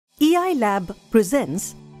AI Lab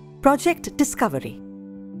presents Project Discovery.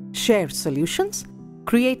 Share solutions,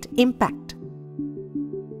 create impact.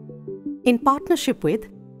 In partnership with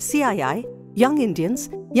CII, Young Indians,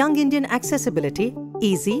 Young Indian Accessibility,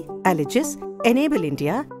 Easy, Allegis, Enable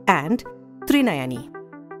India and Trinayani.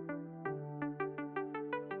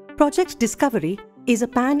 Project Discovery is a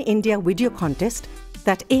pan-India video contest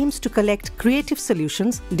that aims to collect creative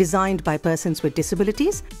solutions designed by persons with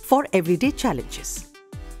disabilities for everyday challenges.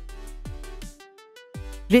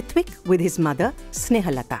 Ritwik with his mother,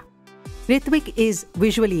 Snehalata. Ritwik is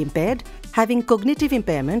visually impaired, having cognitive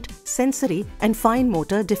impairment, sensory and fine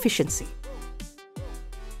motor deficiency.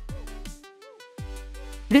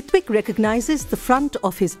 Ritwik recognizes the front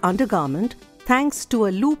of his undergarment thanks to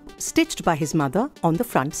a loop stitched by his mother on the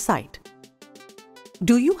front side.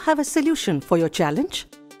 Do you have a solution for your challenge?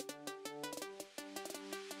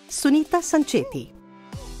 Sunita Sancheti.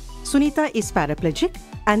 Sunita is paraplegic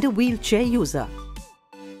and a wheelchair user.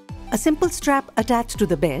 A simple strap attached to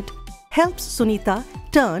the bed helps Sunita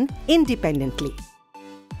turn independently.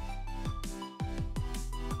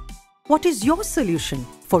 What is your solution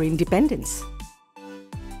for independence?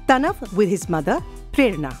 Tanav with his mother,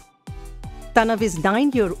 Prerna. Tanav is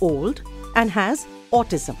 9-year-old and has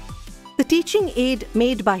autism. The teaching aid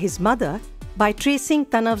made by his mother by tracing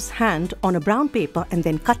Tanav's hand on a brown paper and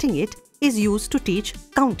then cutting it is used to teach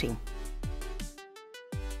counting.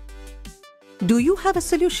 Do you have a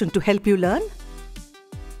solution to help you learn?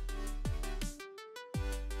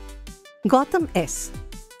 Gautam S.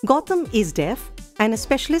 Gautam is deaf and a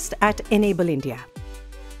specialist at Enable India.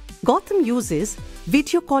 Gautam uses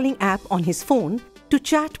video calling app on his phone to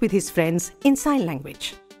chat with his friends in sign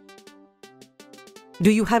language.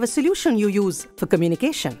 Do you have a solution you use for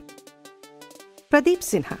communication? Pradeep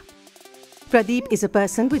Sinha. Pradeep is a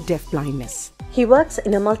person with deaf blindness. He works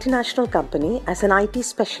in a multinational company as an IT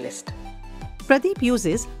specialist. Pradeep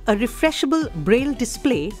uses a refreshable braille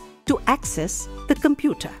display to access the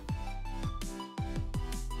computer.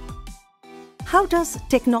 How does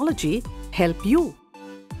technology help you?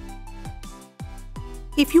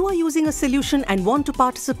 If you are using a solution and want to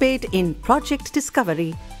participate in Project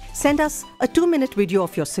Discovery, send us a 2-minute video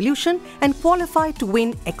of your solution and qualify to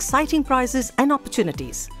win exciting prizes and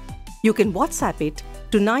opportunities. You can WhatsApp it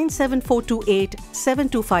to 97428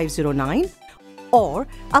 72509 or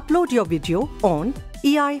upload your video on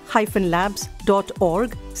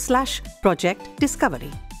ei-labs.org/Project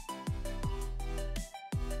Discovery.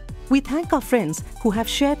 We thank our friends who have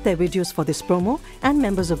shared their videos for this promo and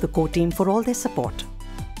members of the core team for all their support.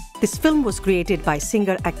 This film was created by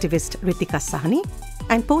singer-activist Ritika Sahni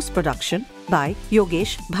and post-production by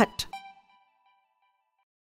Yogesh Bhatt.